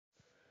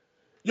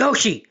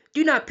Yoshi,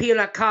 do not pee on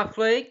that cop's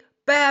leg.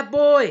 Bad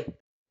boy.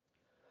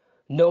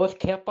 Noah's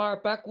Campfire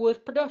Backwoods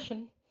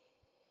production.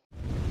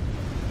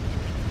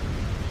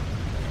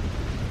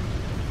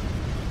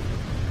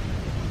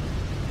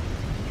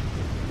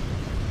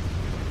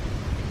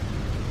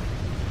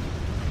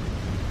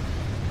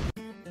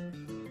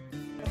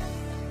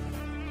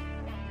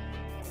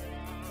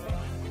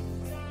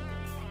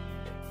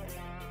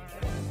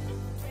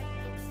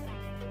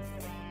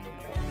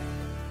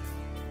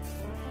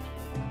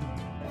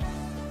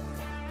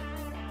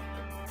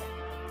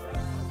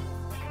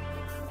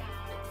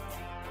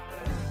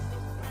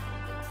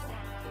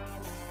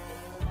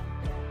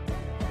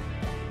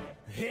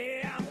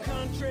 Hey, I'm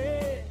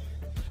country,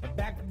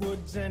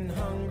 backwoods and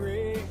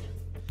hungry.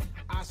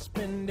 I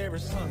spend every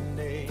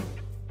Sunday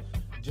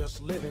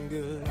just living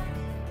good.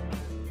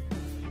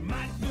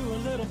 Might do a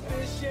little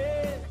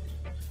fishing,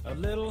 a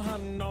little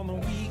hunting on the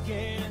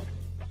weekend.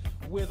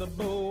 With a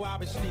bow I'll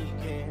be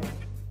sneaking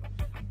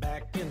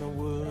back in the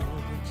woods.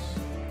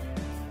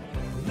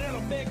 A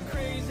little bit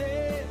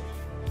crazy,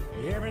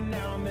 every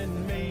now and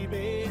then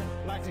maybe.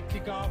 Like to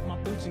kick off my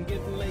boots and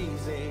get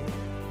lazy,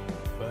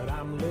 but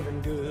I'm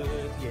living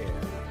good, yeah.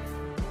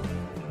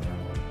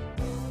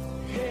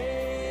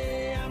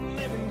 Hey, I'm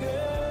living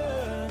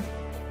good.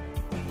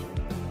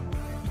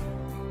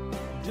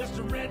 Just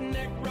a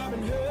redneck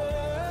Robin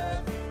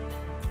Hood.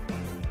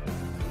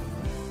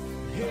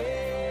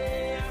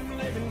 Hey, I'm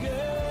living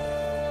good.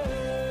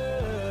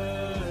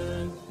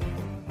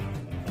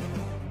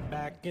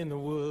 Back in the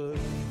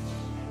woods.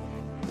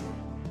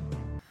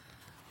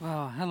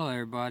 Well, hello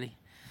everybody.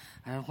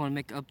 I just want to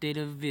make an update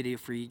of a video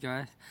for you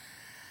guys.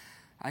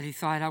 I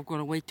decided I'm going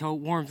to wait till it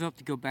warms up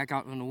to go back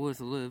out in the woods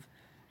to live.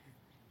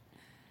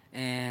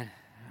 And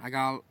I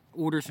got to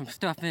order some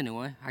stuff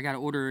anyway. I got to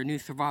order a new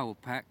survival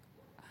pack.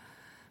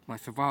 My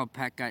survival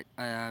pack got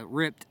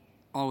ripped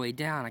all the way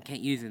down. I can't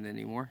use it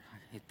anymore.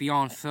 It's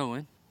beyond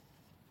sewing.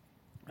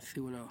 Let's see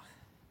what else.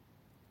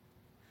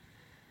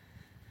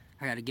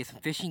 I got to get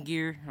some fishing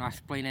gear. I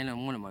explained that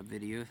in one of my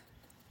videos.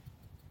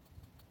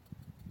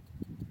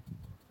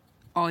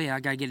 Oh yeah,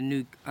 I got to get a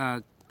new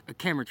a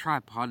camera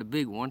tripod, a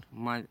big one.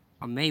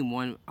 A main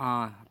one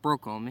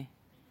broke on me.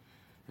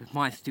 It's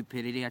my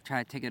stupidity. I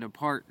tried to take it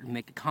apart and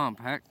make it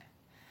compact.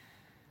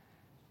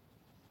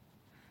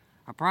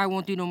 I probably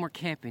won't do no more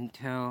camping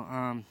till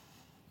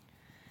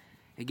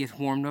it gets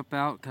warmed up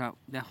out.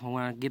 Definitely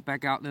when I get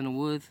back out in the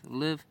woods and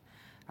live,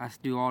 I have to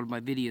do all of my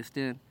videos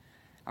then.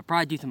 I'll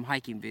probably do some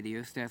hiking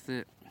videos. That's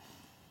it.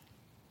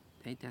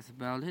 I think that's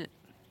about it.